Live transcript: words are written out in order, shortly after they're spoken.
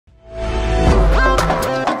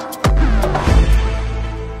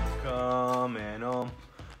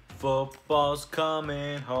Football's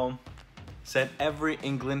coming home, said every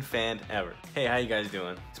England fan ever. Hey, how you guys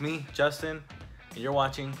doing? It's me, Justin, and you're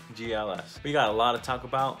watching GLS. We got a lot to talk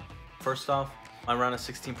about. First off, my round of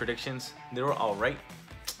 16 predictions, they were all right.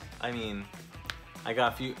 I mean, I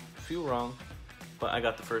got a few wrong, but I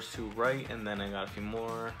got the first two right, and then I got a few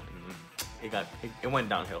more, and it went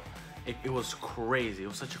downhill. It was crazy. It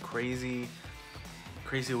was such a crazy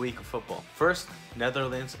week of football. First,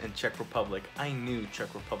 Netherlands and Czech Republic. I knew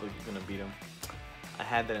Czech Republic was gonna beat them. I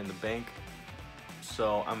had that in the bank,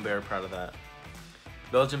 so I'm very proud of that.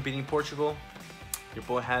 Belgium beating Portugal. Your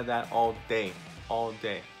boy had that all day.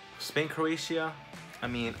 Spain, Croatia. I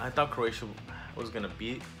mean, I thought Croatia was gonna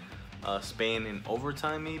beat Spain in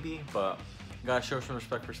overtime maybe, but gotta show some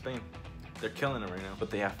respect for Spain. They're killing it right now, but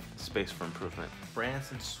they have space for improvement.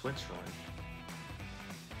 France and Switzerland.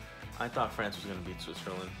 I thought France was gonna beat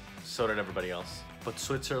Switzerland. So did everybody else. But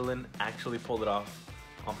Switzerland actually pulled it off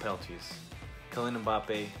on penalties. Kylian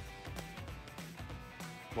Mbappe.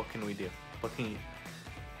 What can we do?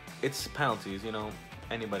 It's penalties, you know.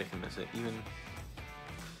 Anybody can miss it. Even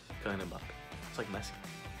Kylian Mbappe. It's like Messi.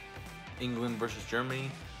 England versus Germany.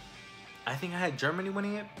 I think I had Germany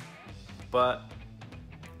winning it, but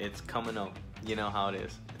it's coming up. You know how it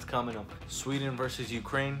is. It's coming up. Sweden versus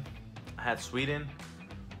Ukraine. I had Sweden.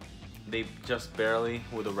 They just barely,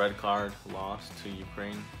 with a red card, lost to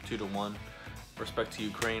Ukraine 2-1. Respect to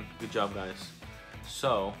Ukraine. Good job, guys.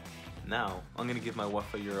 So now I'm gonna give my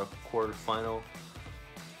UEFA Europe quarterfinal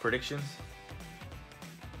predictions.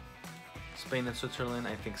 Spain and Switzerland.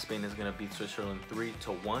 I think Spain is gonna beat Switzerland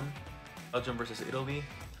 3-1. Belgium versus Italy.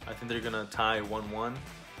 I think they're gonna tie 1-1.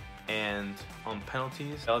 And on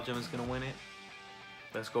penalties, Belgium is gonna win it.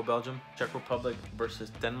 Let's go Belgium. Czech Republic versus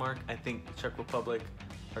Denmark. I think the Czech Republic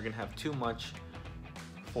are gonna have too much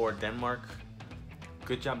for Denmark.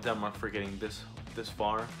 Good job Denmark for getting this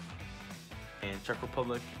far. And Czech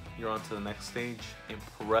Republic, you're on to the next stage.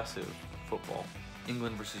 Impressive football.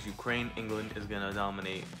 England versus Ukraine. England is gonna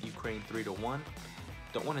dominate Ukraine 3-1.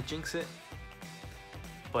 Don't want to jinx it,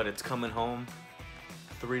 but it's coming home.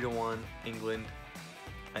 3-1 England.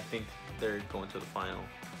 I think they're going to the final.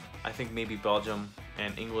 I think maybe Belgium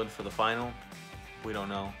and England for the final. We don't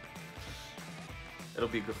know. It'll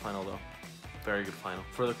be a good final though. Very good final.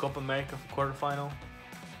 For the Copa America quarterfinal,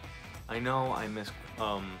 I know I missed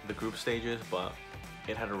the group stages, but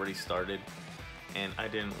it had already started and I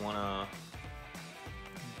didn't want to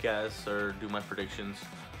guess or do my predictions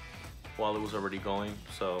while it was already going,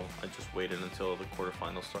 so I just waited until the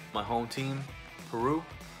quarterfinals started. My home team, Peru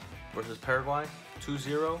versus Paraguay,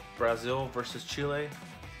 2-0. Brazil versus Chile,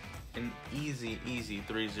 an easy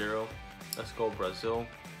 3-0. Let's go Brazil.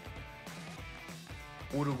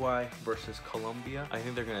 Uruguay versus Colombia. I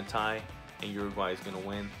think they're gonna tie and Uruguay is gonna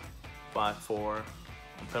win 5-4 on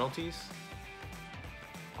penalties.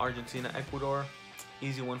 Argentina, Ecuador,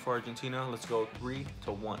 easy win for Argentina. Let's go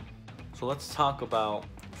 3-1. So let's talk about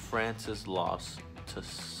France's loss to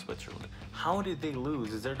Switzerland. How did they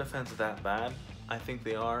lose? Is their defense that bad? I think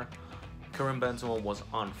they are. Karim Benzema was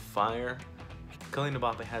on fire. Kylian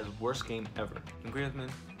Mbappe has worst game ever. And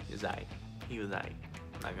Griezmann is aight. He was aight,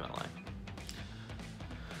 not gonna lie.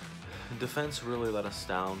 Defense really let us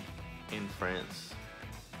down in France.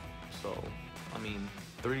 So, I mean,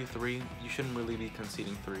 3-3, you shouldn't really be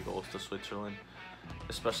conceding 3 goals to Switzerland,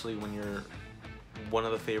 especially when you're one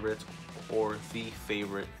of the favorites or the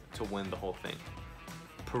favorite to win the whole thing.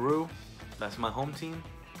 Peru, that's my home team.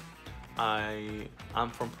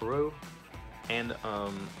 I'm from Peru and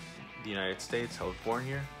the United States. I was born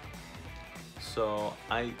here. So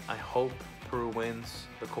I hope Peru wins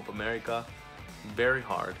the Copa America very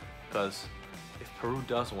hard, because if Peru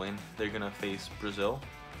does win, they're gonna face Brazil.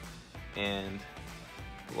 And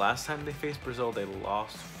last time they faced Brazil, they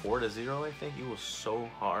lost 4-0, I think. It was so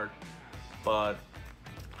hard, but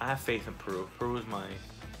I have faith in Peru. Peru is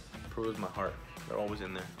my heart. They're always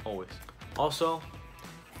in there, always. Also,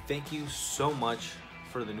 thank you so much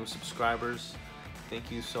for the new subscribers. Thank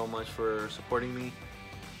you so much for supporting me.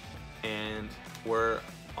 And we're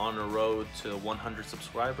on a road to 100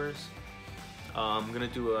 subscribers. I'm gonna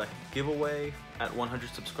do a giveaway at 100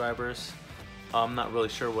 subscribers. I'm not really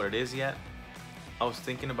sure what it is yet. I was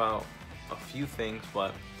thinking about a few things,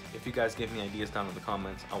 but if you guys give me ideas down in the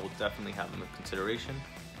comments, I will definitely have them in consideration.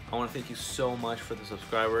 I want to thank you so much for the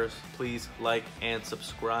subscribers. Please like and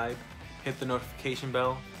subscribe. Hit the notification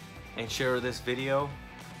bell and share this video.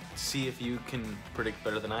 See if you can predict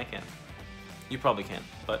better than I can. You probably can,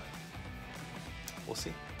 but we'll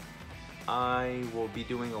see. I will be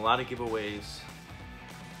doing a lot of giveaways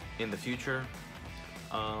in the future.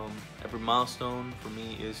 Every milestone for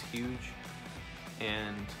me is huge,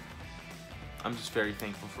 and I'm just very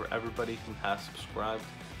thankful for everybody who has subscribed.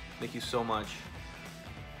 Thank you so much.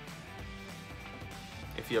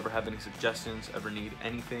 If you ever have any suggestions, ever need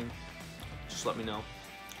anything, just let me know.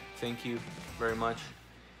 Thank you very much,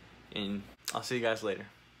 and I'll see you guys later.